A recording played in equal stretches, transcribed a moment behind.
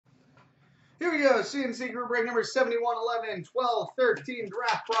Here we go. CNC group break number 71, 11, 12, 13.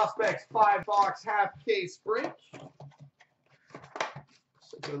 Draft prospects. 5-box half case break.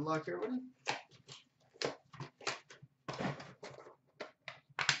 So good luck, everybody.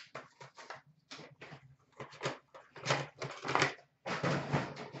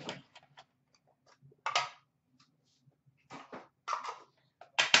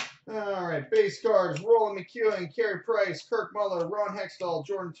 All right, base cards, Roland McEwen, Carey Price, Kirk Muller, Ron Hextall,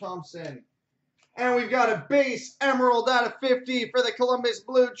 Jordan Thompson. And we've got a base emerald out of 50 for the Columbus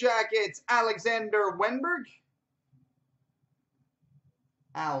Blue Jackets, Alexander Wenberg.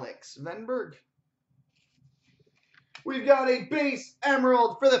 Alex Wenberg. We've got a base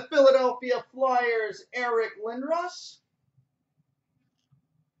emerald for the Philadelphia Flyers, Eric Lindros.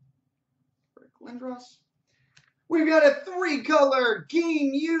 We've got a 3-color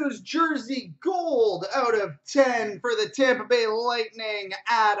game used jersey gold out of 10 for the Tampa Bay Lightning,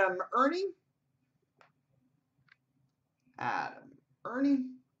 Adam Ernie.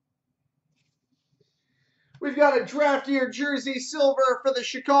 We've got a draft year jersey silver for the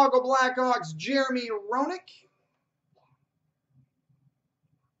Chicago Blackhawks, Jeremy Roenick.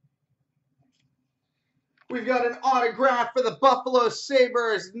 We've got an autograph for the Buffalo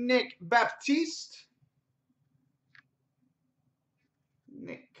Sabres, Nick Baptiste.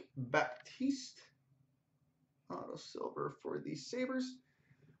 Auto silver for the Sabres.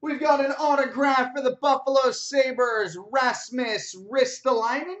 We've got an autograph for the Buffalo Sabres, Rasmus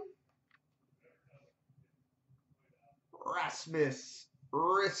Ristolainen.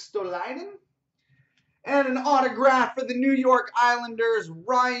 And an autograph for the New York Islanders,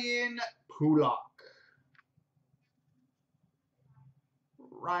 Ryan Pulock.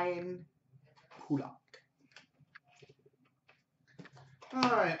 All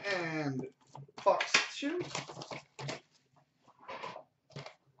right, and box 2.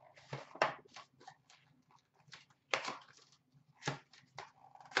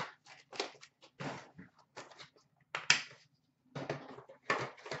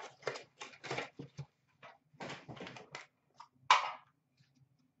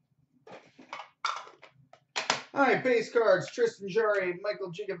 All right, base cards, CloutsnChara,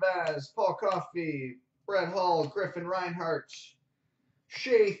 Michael Gigavaz, Paul Coffey, Brett Hall, Griffin Reinhart,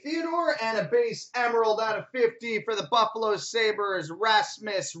 Shea Theodore, and a base emerald out of 50 for the Buffalo Sabres,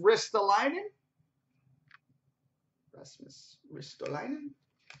 Rasmus Ristolainen.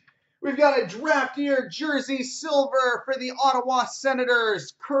 We've got a draft year jersey silver for the Ottawa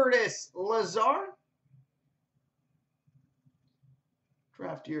Senators, Curtis Lazar.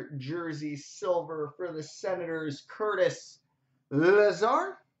 Draft year jersey silver for the Senators, Curtis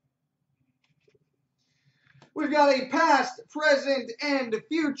Lazar. We've got a past, present, and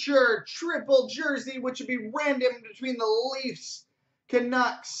future triple jersey, which would be random between the Leafs,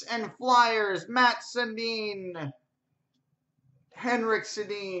 Canucks, and Flyers. Matt Sundin, Henrik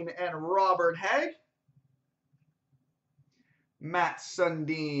Sedin, and Robert Hagg.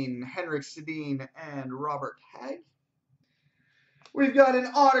 We've got an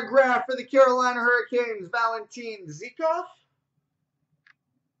autograph for the Carolina Hurricanes, Valentin Zykov.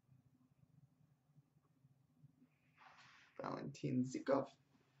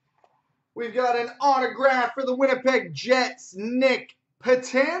 We've got an autograph for the Winnipeg Jets, Nick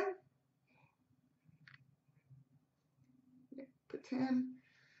Petan.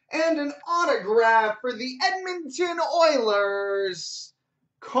 And an autograph for the Edmonton Oilers,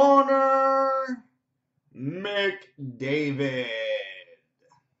 Connor McDavid.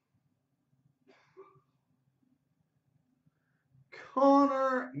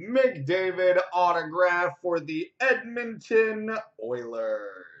 Autograph for the Edmonton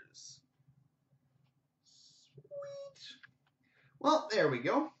Oilers. Sweet. Well, there we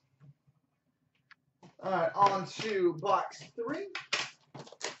go. All right, on to box 3.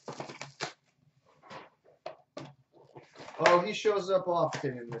 Oh, he shows up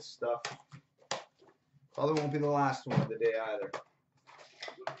often in this stuff. Probably won't be the last one of the day either.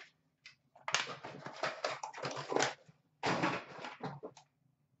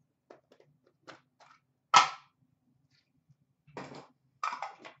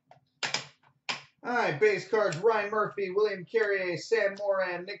 All right, base cards, Ryan Murphy, William Carrier, Sam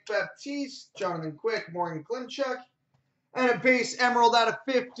Moran, Nick Baptiste, Jonathan Quick, Morgan Klimchuk, and a base emerald out of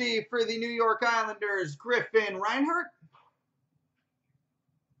 50 for the New York Islanders, Griffin Reinhart.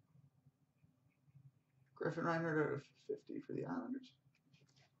 Out of 50 for the Islanders.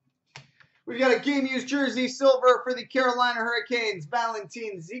 We've got a game-used jersey silver for the Carolina Hurricanes,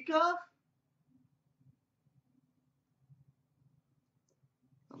 Valentin Zykov.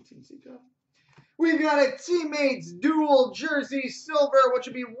 We've got a teammates dual jersey silver, which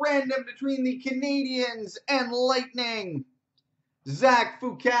will be random between the Canadians and Lightning. Zach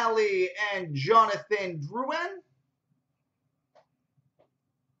Fucale and Jonathan Drouin.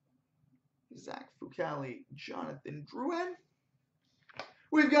 Zach Fucale, Jonathan Drouin.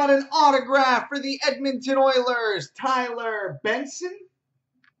 We've got an autograph for the Edmonton Oilers, Tyler Benson.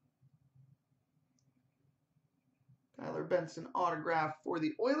 Tyler Benson autograph for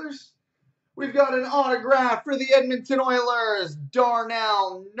the Oilers. We've got an autograph for the Edmonton Oilers,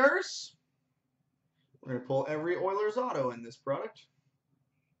 Darnell Nurse. We're going to pull every Oilers auto in this product.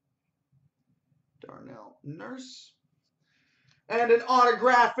 Darnell Nurse. And an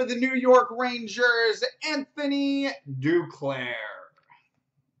autograph for the New York Rangers, Anthony Duclair.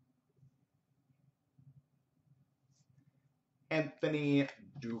 Anthony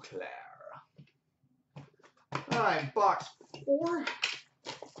Duclair. All right, box 4.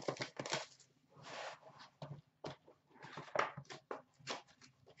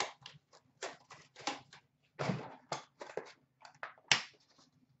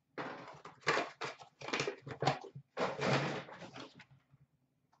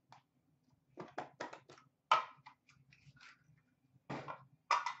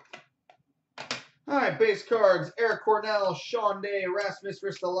 All right, base cards, Eric Cornell, Sean Day, Rasmus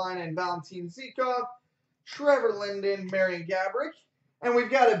Ristolainen, Valentin Zykov, Trevor Linden, Marian Gaborik. And we've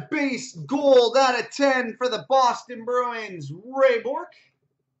got a base gold out of 10 for the Boston Bruins, Ray Bourque.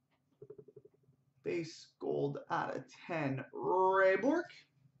 Base gold out of 10, Ray Bourque.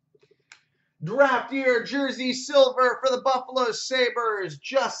 Draft year jersey silver for the Buffalo Sabres,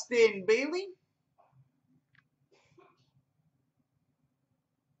 Justin Bailey.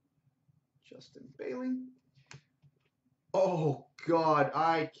 Justin Bailey. Oh, God,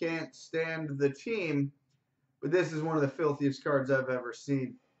 I can't stand the team, but this is one of the filthiest cards I've ever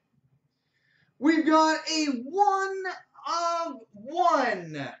seen. We've got a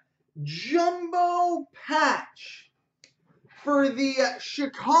 1/1 jumbo patch for the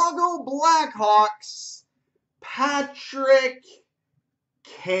Chicago Blackhawks, Patrick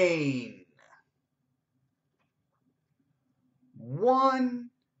Kane. 1/1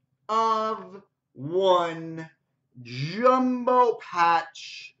 jumbo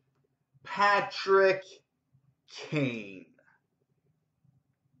patch, Patrick Kane.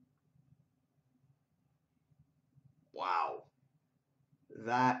 Wow.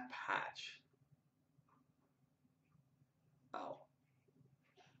 That patch. Oh.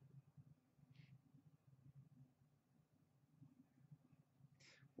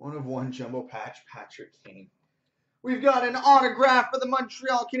 One of one jumbo patch, Patrick Kane. We've got an autograph for the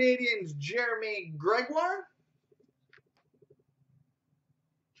Montreal Canadiens, Jeremy Gregoire.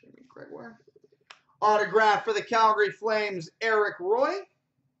 Autograph for the Calgary Flames, Eric Roy.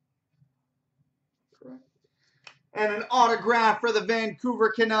 Correct. And an autograph for the Vancouver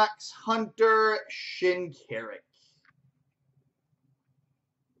Canucks, Hunter Shinkaruk.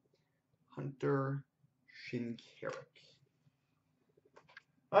 Hunter Shinkaruk.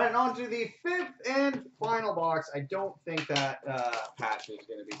 All right, and on to the 5th and final box. I don't think that patch is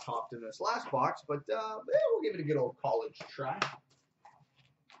going to be topped in this last box, but we'll give it a good old college try.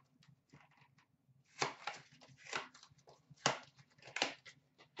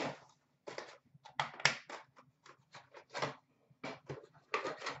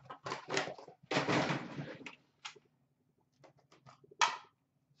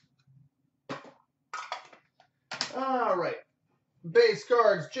 All right. Base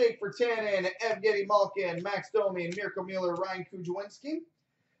cards, Jake Virtanen, Evgeny Malkin, Max Domi, Mirko Mueller, Ryan Kujawinski.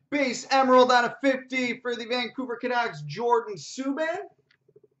 Base Emerald out of 50 for the Vancouver Canucks, Jordan Subban.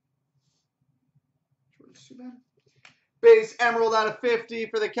 Base Emerald out of 50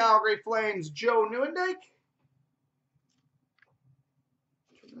 for the Calgary Flames, Joe Nieuwendyk.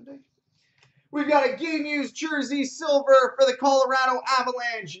 We've got a game used jersey silver for the Colorado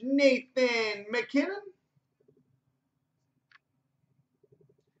Avalanche, Nathan MacKinnon.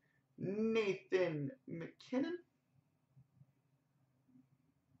 Nathan MacKinnon.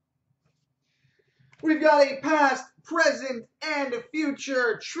 We've got a past, present, and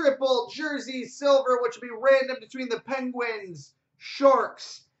future triple jersey silver, which will be random between the Penguins,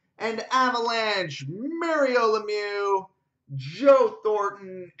 Sharks, and Avalanche. Mario Lemieux, Joe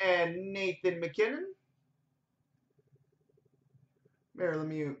Thornton, and Nathan MacKinnon. Mario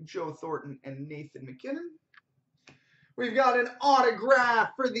Lemieux, Joe Thornton, and Nathan MacKinnon. We've got an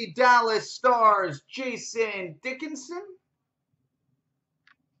autograph for the Dallas Stars, Jason Dickinson.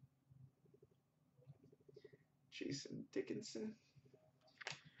 Jason Dickinson.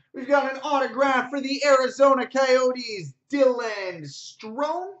 We've got an autograph for the Arizona Coyotes, Dylan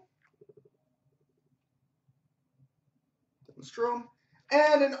Strome. Strom.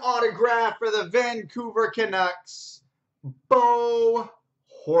 And an autograph for the Vancouver Canucks, Bo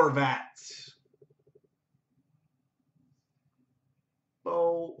Horvat.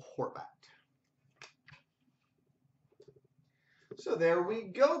 Bo Horvat. So there we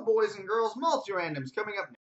go, boys and girls. Multi-randoms coming up next.